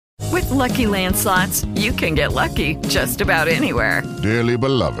Lucky Land Slots, you can get lucky just about anywhere. Dearly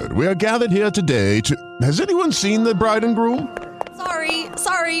beloved, we are gathered here today to... Has anyone seen the bride and groom?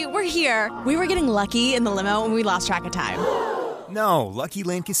 Sorry, we're here. We were getting lucky in the limo and we lost track of time. No, Lucky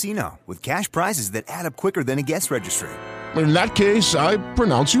Land Casino, with cash prizes that add up quicker than a guest registry. In that case, I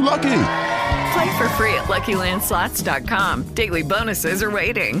pronounce you lucky. Play for free at LuckyLandSlots.com. Daily bonuses are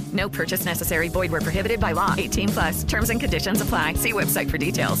waiting. No purchase necessary. Void where prohibited by law. 18+. Terms and conditions apply. See website for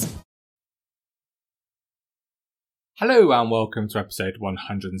details. Hello and welcome to episode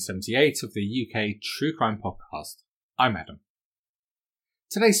 178 of the UK True Crime Podcast. I'm Adam.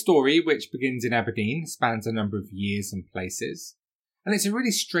 Today's story, which begins in Aberdeen, spans a number of years and places. And it's a really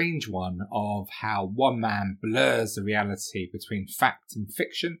strange one of how one man blurs the reality between fact and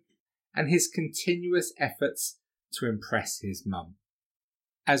fiction and his continuous efforts to impress his mum.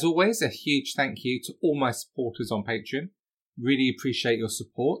 As always, a huge thank you to all my supporters on Patreon. Really appreciate your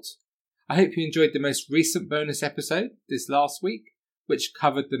support. I hope you enjoyed the most recent bonus episode this last week, which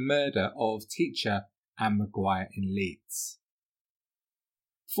covered the murder of teacher Anne Maguire in Leeds.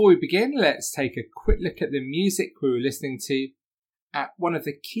 Before we begin, let's take a quick look at the music we were listening to at one of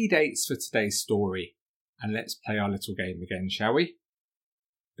the key dates for today's story. And let's play our little game again, shall we?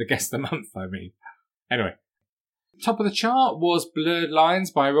 The Guess the Month, I mean. Anyway, top of the chart was Blurred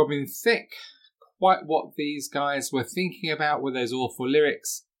Lines by Robin Thicke. Quite what these guys were thinking about with those awful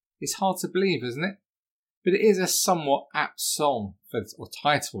lyrics. It's hard to believe, isn't it? But it is a somewhat apt song, or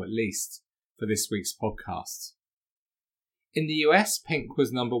title at least, for this week's podcast. In the US, Pink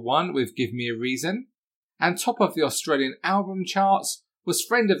was number 1 with Give Me a Reason. And top of the Australian album charts was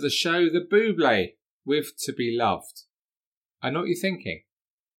friend of the show, The Bublé, with To Be Loved. I know what you're thinking.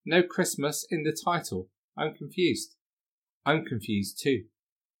 No Christmas in the title. I'm confused. I'm confused too.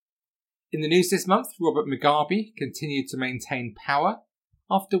 In the news this month, Robert Mugabe continued to maintain power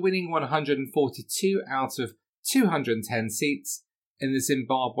after winning 142 out of 210 seats in the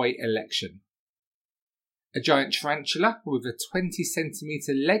Zimbabwe election. A giant tarantula with a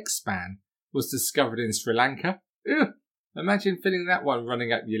 20cm leg span was discovered in Sri Lanka. Ugh, imagine feeling that one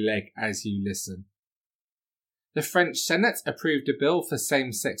running up your leg as you listen. The French Senate approved a bill for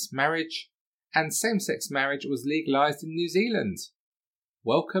same-sex marriage, and same-sex marriage was legalised in New Zealand.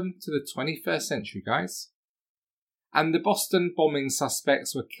 Welcome to the 21st century, guys. And the Boston bombing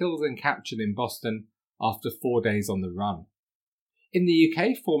suspects were killed and captured in Boston after 4 days on the run. In the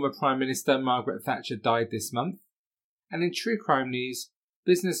UK, former Prime Minister Margaret Thatcher died this month. And in true crime news,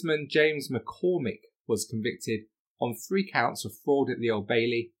 businessman James McCormick was convicted on 3 counts of fraud at the Old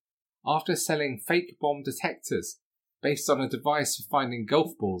Bailey after selling fake bomb detectors based on a device for finding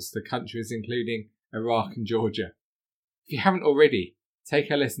golf balls to countries including Iraq and Georgia. If you haven't already,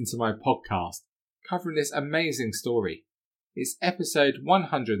 take a listen to my podcast covering this amazing story. It's episode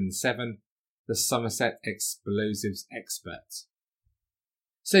 107, The Somerset Explosives Expert.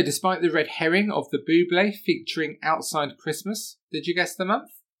 So despite the red herring of the Bublé featuring Outside Christmas, did you guess the month?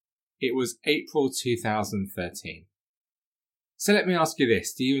 It was April 2013. So let me ask you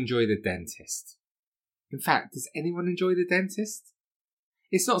this, do you enjoy The Dentist? In fact, does anyone enjoy The Dentist?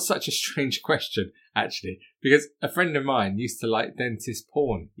 It's not such a strange question, actually, because a friend of mine used to like dentist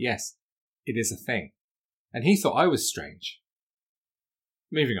porn. Yes, it is a thing. And he thought I was strange.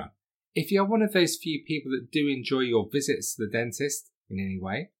 Moving on. If you're one of those few people that do enjoy your visits to the dentist, in any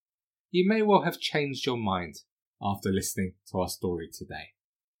way, you may well have changed your mind after listening to our story today.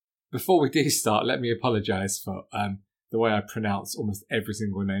 Before we do start, let me apologise for the way I pronounce almost every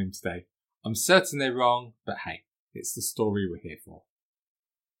single name today. I'm certain they're wrong, but hey, it's the story we're here for.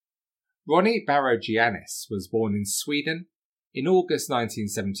 Ronnie Barogiannis was born in Sweden in August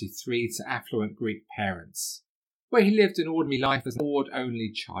 1973 to affluent Greek parents, where he lived an ordinary life as an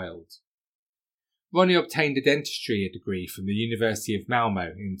award-only child. Ronnie obtained a dentistry degree from the University of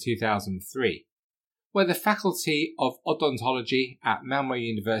Malmo in 2003, where the Faculty of Odontology at Malmo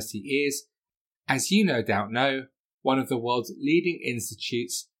University is, as you no doubt know, one of the world's leading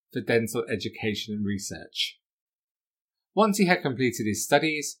institutes for dental education and research. Once he had completed his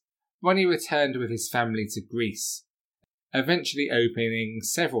studies, Ronnie returned with his family to Greece, eventually opening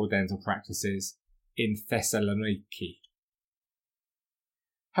several dental practices in Thessaloniki.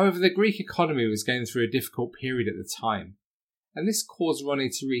 However, the Greek economy was going through a difficult period at the time, and this caused Ronnie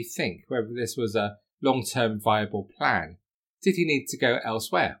to rethink whether this was a long-term viable plan. Did he need to go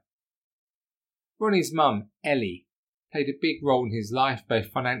elsewhere? Ronnie's mum, Ellie, played a big role in his life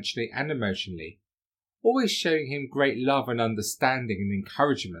both financially and emotionally, always showing him great love and understanding and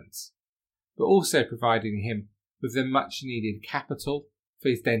encouragement, but also providing him with the much-needed capital for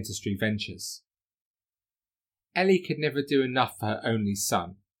his dentistry ventures. Ellie could never do enough for her only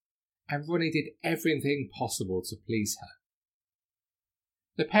son, and Ronnie did everything possible to please her.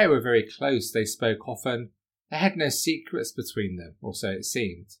 The pair were very close, they spoke often, they had no secrets between them, or so it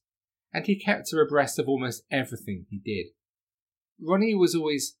seemed, and he kept her abreast of almost everything he did. Ronnie was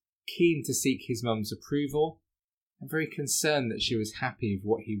always keen to seek his mum's approval, and very concerned that she was happy with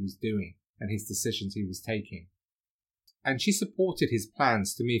what he was doing and his decisions he was taking. And she supported his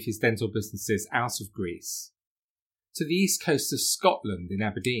plans to move his dental businesses out of Greece to the east coast of Scotland in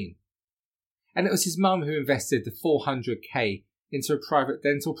Aberdeen. And it was his mum who invested the $400,000 into a private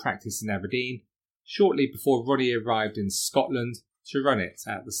dental practice in Aberdeen shortly before Ronnie arrived in Scotland to run it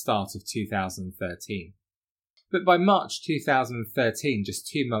at the start of 2013. But by March 2013, just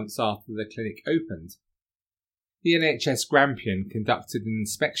 2 months after the clinic opened, the NHS Grampian conducted an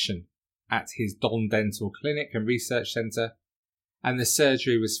inspection at his Don Dental Clinic and Research Centre, and the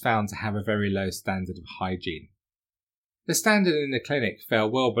surgery was found to have a very low standard of hygiene. The standard in the clinic fell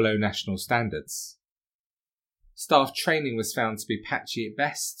well below national standards. Staff training was found to be patchy at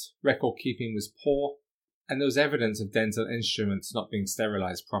best, record keeping was poor, and there was evidence of dental instruments not being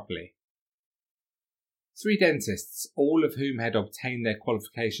sterilised properly. 3 dentists, all of whom had obtained their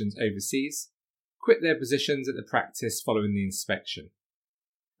qualifications overseas, quit their positions at the practice following the inspection,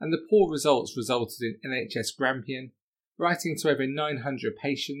 and the poor results resulted in NHS Grampian writing to over 900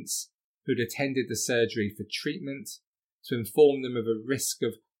 patients who'd attended the surgery for treatment to inform them of a risk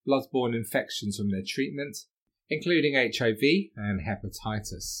of bloodborne infections from their treatment, including HIV and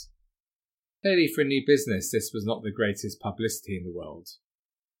hepatitis. Clearly, for a new business, this was not the greatest publicity in the world.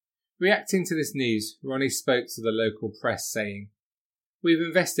 Reacting to this news, Ronnie spoke to the local press saying, "We've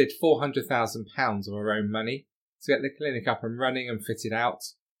invested £400,000 of our own money to get the clinic up and running and fitted out,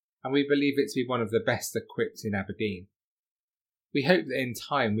 and we believe it to be one of the best equipped in Aberdeen. We hope that in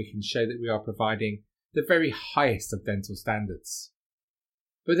time we can show that we are providing the very highest of dental standards."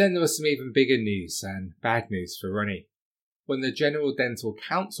 But then there was some even bigger news and bad news for Ronnie, when the General Dental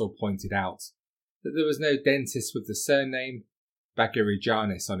Council pointed out that there was no dentist with the surname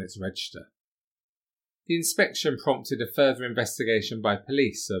Bagirigianis on its register. The inspection prompted a further investigation by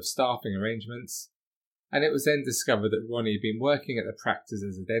police of staffing arrangements, and it was then discovered that Ronnie had been working at the practice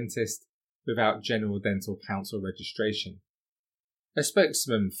as a dentist without General Dental Council registration. A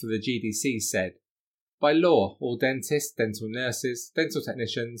spokesman for the GDC said, "By law, all dentists, dental nurses, dental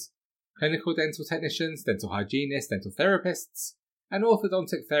technicians, clinical dental technicians, dental hygienists, dental therapists, and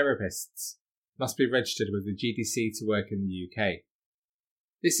orthodontic therapists must be registered with the GDC to work in the UK.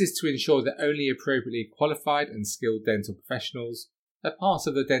 This is to ensure that only appropriately qualified and skilled dental professionals are part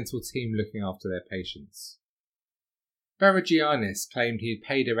of the dental team looking after their patients." Bagirigianis claimed he had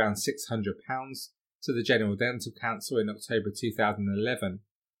paid around £600 to the General Dental Council in October 2011,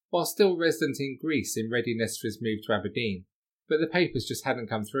 while still resident in Greece in readiness for his move to Aberdeen, but the papers just hadn't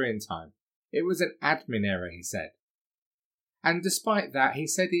come through in time. It was an admin error, he said. And despite that, he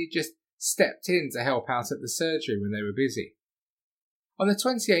said he just stepped in to help out at the surgery when they were busy. On the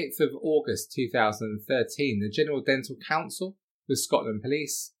 28th of August 2013, the General Dental Council, the Scotland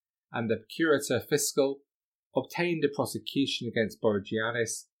Police, and the Procurator Fiscal obtained a prosecution against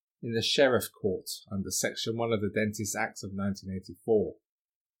Bagirigianis in the Sheriff Court under Section 1 of the Dentists Act of 1984.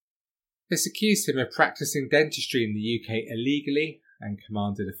 This accused him of practising dentistry in the UK illegally and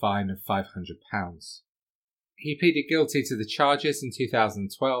commanded a fine of £500. He pleaded guilty to the charges in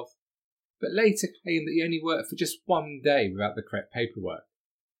 2012, but later claimed that he only worked for just 1 day without the correct paperwork.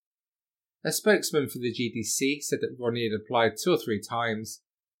 A spokesman for the GDC said that Ronnie had applied 2 or 3 times,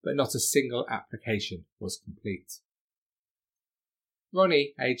 but not a single application was complete.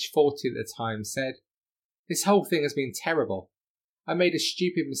 Ronnie, aged 40 at the time, said, "This whole thing has been terrible. I made a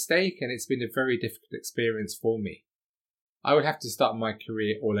stupid mistake and it's been a very difficult experience for me. I would have to start my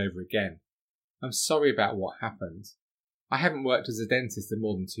career all over again. I'm sorry about what happened. I haven't worked as a dentist in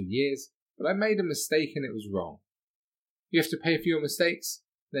more than 2 years, but I made a mistake and it was wrong. You have to pay for your mistakes,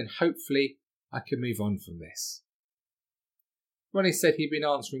 then hopefully I can move on from this." Ronnie said he'd been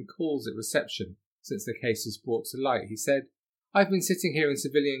answering calls at reception since the case was brought to light. He said, "I've been sitting here in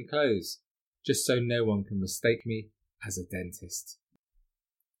civilian clothes, just so no one can mistake me as a dentist."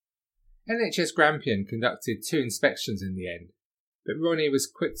 NHS Grampian conducted 2 inspections in the end, but Ronnie was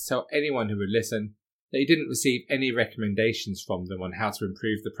quick to tell anyone who would listen that he didn't receive any recommendations from them on how to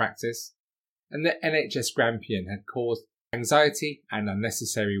improve the practice, and that NHS Grampian had caused anxiety and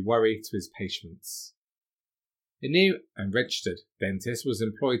unnecessary worry to his patients. A new and registered dentist was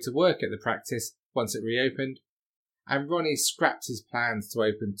employed to work at the practice once it reopened, and Ronnie scrapped his plans to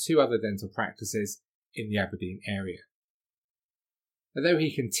open 2 other dental practices in the Aberdeen area. Although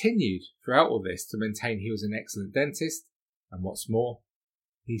he continued throughout all this to maintain he was an excellent dentist, and what's more,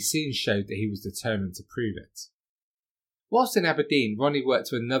 he soon showed that he was determined to prove it. Whilst in Aberdeen, Ronnie worked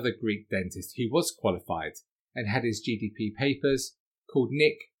with another Greek dentist who was qualified and had his GDP papers, called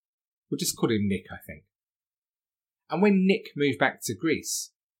Nick. We'll just call him Nick, I think. And when Nick moved back to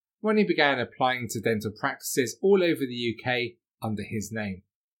Greece, Ronnie began applying to dental practices all over the UK under his name.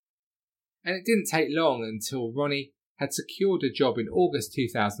 And it didn't take long until Ronnie had secured a job in August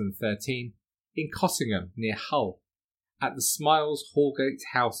 2013 in Cottingham near Hull at the Smiles Hallgate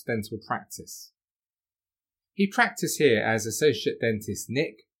House Dental Practice. He practiced here as Associate Dentist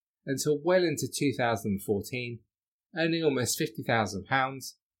Nick until well into 2014, earning almost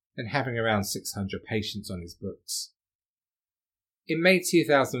 £50,000 and having around 600 patients on his books. In May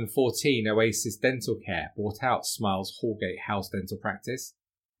 2014, Oasis Dental Care bought out Smiles Hallgate House Dental Practice,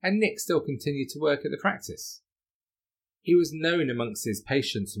 and Nick still continued to work at the practice. He was known amongst his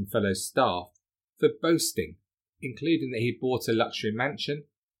patients and fellow staff for boasting, including that he bought a luxury mansion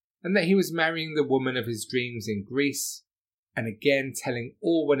and that he was marrying the woman of his dreams in Greece, and again telling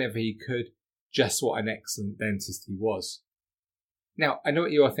all whenever he could just what an excellent dentist he was. Now, I know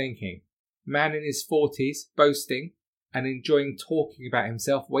what you are thinking. Man in his 40s, boasting and enjoying talking about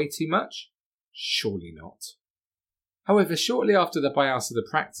himself way too much? Surely not. However, shortly after the buyout of the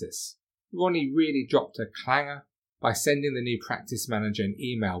practice, Ronnie really dropped a clanger by sending the new practice manager an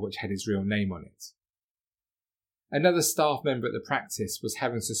email which had his real name on it. Another staff member at the practice was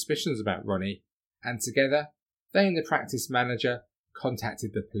having suspicions about Ronnie, and together, they and the practice manager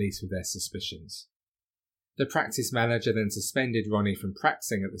contacted the police with their suspicions. The practice manager then suspended Ronnie from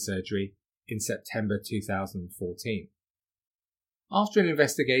practicing at the surgery in September 2014. After an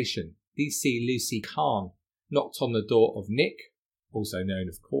investigation, DC Lucy Khan knocked on the door of Nick, also known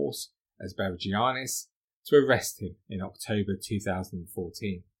of course as Bergianis, to arrest him in October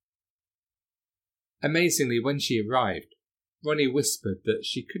 2014. Amazingly, when she arrived, Ronnie whispered that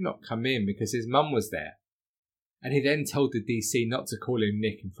she could not come in because his mum was there, and he then told the DC not to call him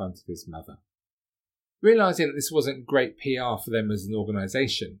Nick in front of his mother. Realising that this wasn't great PR for them as an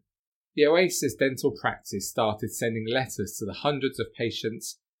organisation, the Oasis Dental Practice started sending letters to the hundreds of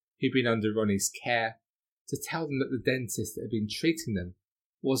patients who'd been under Ronnie's care to tell them that the dentist that had been treating them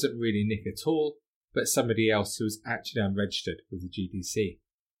wasn't really Nick at all, but somebody else who was actually unregistered with the GDC.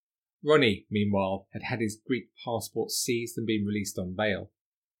 Ronnie, meanwhile, had had his Greek passport seized and been released on bail.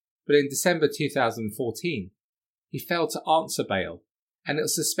 But in December 2014, he failed to answer bail, and it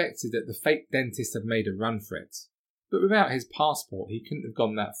was suspected that the fake dentist had made a run for it. But without his passport, he couldn't have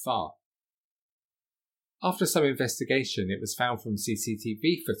gone that far. After some investigation, it was found from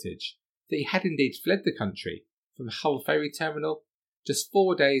CCTV footage that he had indeed fled the country from Hull ferry terminal just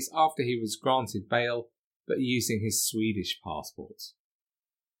 4 days after he was granted bail, but using his Swedish passport.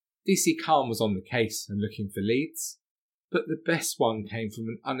 DC Khan was on the case and looking for leads, but the best one came from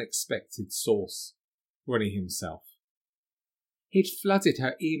an unexpected source, Ronnie himself. He'd flooded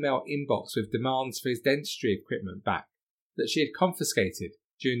her email inbox with demands for his dentistry equipment back that she had confiscated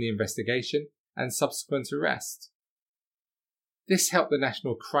during the investigation and subsequent arrest. This helped the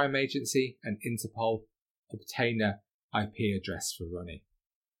National Crime Agency and Interpol obtain an IP address for Ronnie.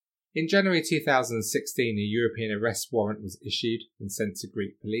 In January 2016, a European arrest warrant was issued and sent to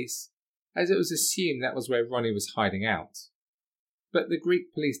Greek police, as it was assumed that was where Ronnie was hiding out. But the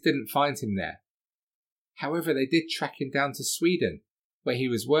Greek police didn't find him there. However, they did track him down to Sweden, where he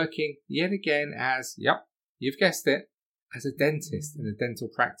was working yet again as, yep, you've guessed it, as a dentist in a dental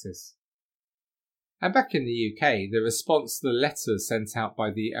practice. And back in the UK, the response to the letters sent out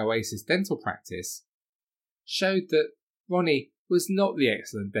by the Oasis Dental Practice showed that Ronnie was not the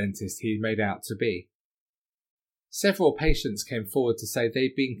excellent dentist he made out to be. Several patients came forward to say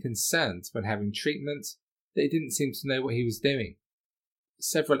they'd been concerned when having treatment that he didn't seem to know what he was doing.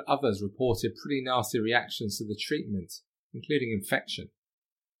 Several others reported pretty nasty reactions to the treatment, including infection.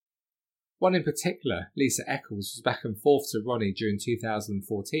 One in particular, Lisa Eccles, was back and forth to Ronnie during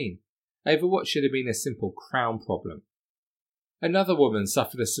 2014 over what should have been a simple crown problem. Another woman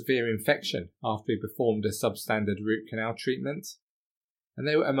suffered a severe infection after he performed a substandard root canal treatment, and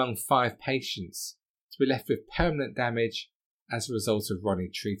they were among 5 patients to be left with permanent damage as a result of Ronnie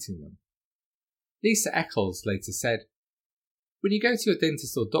treating them. Lisa Eccles later said, "When you go to your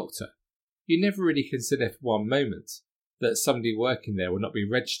dentist or doctor, you never really consider for one moment that somebody working there will not be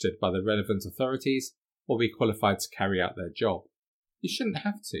registered by the relevant authorities or be qualified to carry out their job. You shouldn't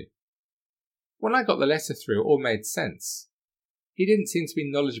have to. When I got the letter through, it all made sense. He didn't seem to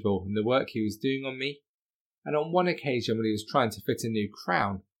be knowledgeable in the work he was doing on me, and on one occasion when he was trying to fit a new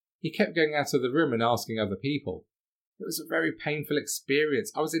crown, he kept going out of the room and asking other people. It was a very painful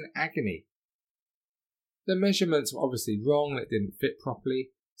experience. I was in agony." The measurements were obviously wrong, it didn't fit properly,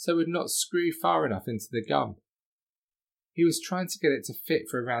 so it would not screw far enough into the gum. He was trying to get it to fit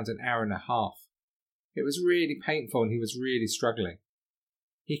for around an hour and a half. It was really painful and he was really struggling.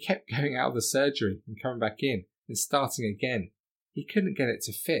 He kept going out of the surgery and coming back in and starting again. He couldn't get it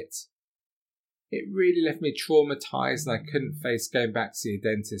to fit. It really left me traumatised and I couldn't face going back to see a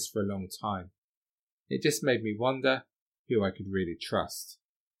dentist for a long time. It just made me wonder who I could really trust.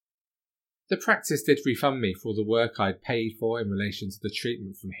 The practice did refund me for all the work I'd paid for in relation to the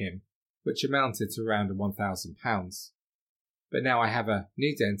treatment from him, which amounted to around £1,000. But now I have a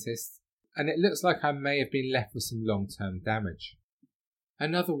new dentist, and it looks like I may have been left with some long-term damage.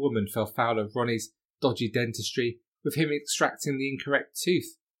 Another woman fell foul of Ronnie's dodgy dentistry with him extracting the incorrect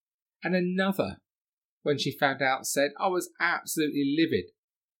tooth. And another, when she found out, said, "I was absolutely livid.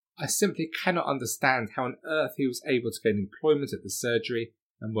 I simply cannot understand how on earth he was able to gain employment at the surgery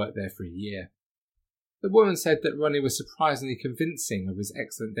and work there for a year." The woman said that Ronnie was surprisingly convincing of his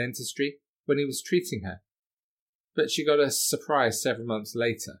excellent dentistry when he was treating her. But she got a surprise several months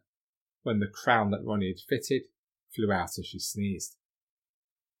later, when the crown that Ronnie had fitted flew out as she sneezed.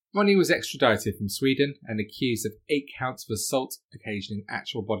 Ronnie was extradited from Sweden and accused of 8 counts of assault occasioning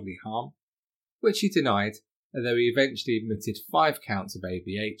actual bodily harm, which he denied, although he eventually admitted 5 counts of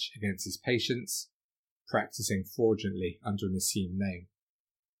ABH against his patients, practising fraudulently under an assumed name.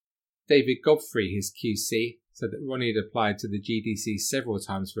 David Godfrey, his QC, said that Ronnie had applied to the GDC several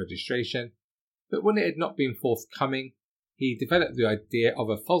times for registration, but when it had not been forthcoming, he developed the idea of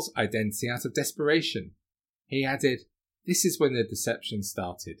a false identity out of desperation. He added, "This is when the deception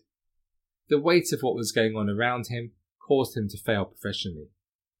started. The weight of what was going on around him caused him to fail professionally.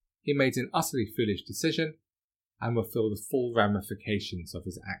 He made an utterly foolish decision and will feel the full ramifications of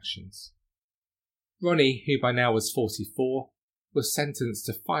his actions." Ronnie, who by now was 44, was sentenced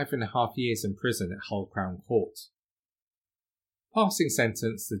to 5.5 years in prison at Hull Crown Court. Passing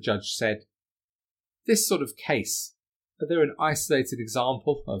sentence, the judge said, "This sort of case, although an isolated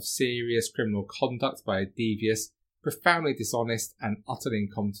example of serious criminal conduct by a devious, profoundly dishonest and utterly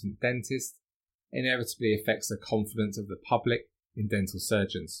incompetent dentist, inevitably affects the confidence of the public in dental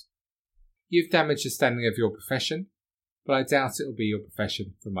surgeons. You've damaged the standing of your profession, but I doubt it will be your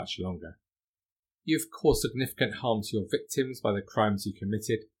profession for much longer. You've caused significant harm to your victims by the crimes you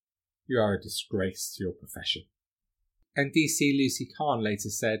committed. You are a disgrace to your profession." And DC Lucy Khan later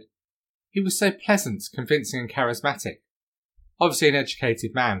said, "He was so pleasant, convincing and charismatic. Obviously an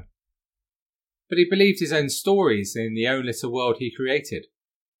educated man. But he believed his own stories in the own little world he created.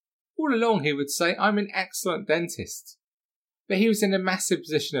 All along he would say, 'I'm an excellent dentist.' But he was in a massive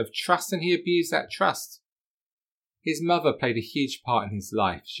position of trust and he abused that trust. His mother played a huge part in his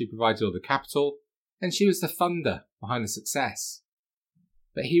life. She provided all the capital and she was the funder behind the success.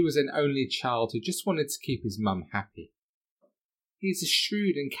 But he was an only child who just wanted to keep his mum happy. He's a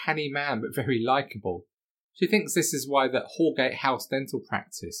shrewd and canny man, but very likeable. She thinks this is why that Hallgate House dental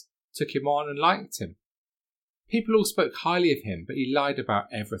practice took him on and liked him. People all spoke highly of him, but he lied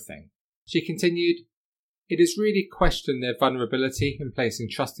about everything." She continued, "It has really questioned their vulnerability in placing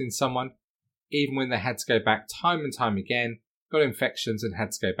trust in someone, even when they had to go back time and time again, got infections and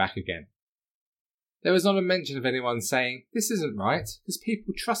had to go back again. There was not a mention of anyone saying, 'This isn't right,' because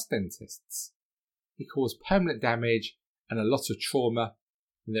people trust dentists. He caused permanent damage and a lot of trauma,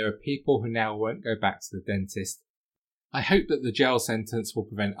 and there are people who now won't go back to the dentist. I hope that the jail sentence will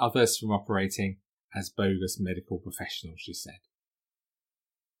prevent others from operating as bogus medical professionals," she said.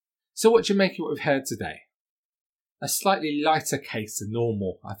 So what do you make of what we've heard today? A slightly lighter case than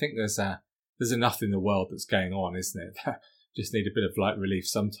normal. I think there's enough in the world that's going on, isn't it? Just need a bit of light relief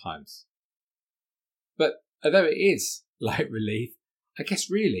sometimes. But although it is light relief, I guess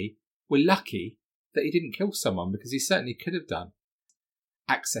really we're lucky that he didn't kill someone, because he certainly could have done.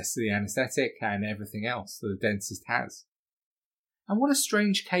 Access to the anaesthetic and everything else that the dentist has. And what a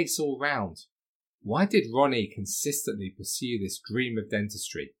strange case all round. Why did Ronnie consistently pursue this dream of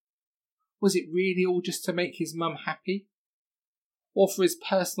dentistry? Was it really all just to make his mum happy? Or for his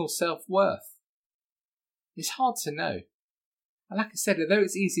personal self-worth? It's hard to know. And like I said, although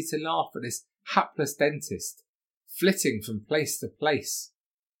it's easy to laugh at this hapless dentist flitting from place to place,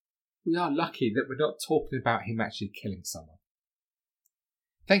 we are lucky that we're not talking about him actually killing someone.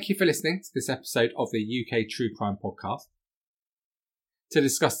 Thank you for listening to this episode of the UK True Crime Podcast. To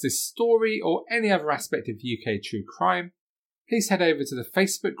discuss this story or any other aspect of UK true crime, please head over to the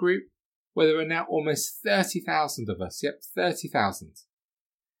Facebook group, where there are now almost 30,000 of us. Yep, 30,000.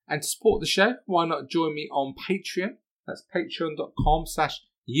 And to support the show, why not join me on Patreon? That's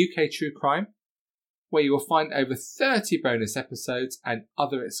patreon.com/UKTrueCrime, where you will find over 30 bonus episodes and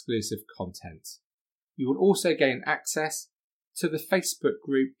other exclusive content. You will also gain access to the Facebook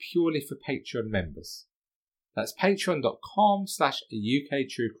group purely for Patreon members. That's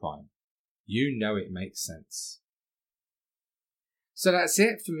patreon.com/UKTrueCrime. You know it makes sense. So that's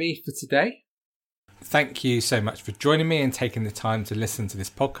it for me for today. Thank you so much for joining me and taking the time to listen to this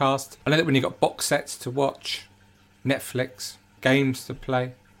podcast. I know that when you've got box sets to watch, Netflix, games to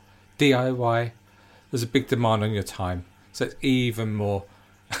play, DIY, there's a big demand on your time. So it's even more...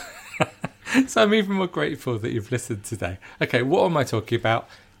 So I'm even more grateful that you've listened today. Okay, what am I talking about?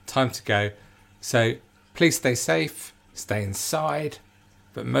 Time to go. So please stay safe, stay inside,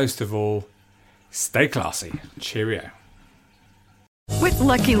 but most of all, stay classy. Cheerio. With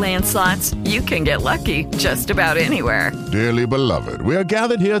Lucky Land Slots, you can get lucky just about anywhere. Dearly beloved, we are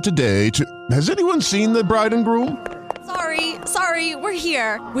gathered here today to... Has anyone seen the bride and groom? Sorry, we're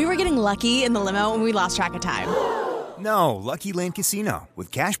here. We were getting lucky in the limo and we lost track of time. No, Lucky Land Casino,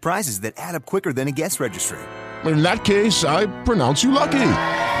 with cash prizes that add up quicker than a guest registry. In that case, I pronounce you lucky.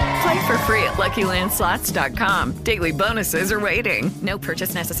 Play for free at LuckyLandSlots.com. Daily bonuses are waiting. No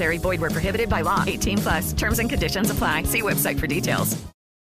purchase necessary. Void where prohibited by law. 18+. Terms and conditions apply. See website for details.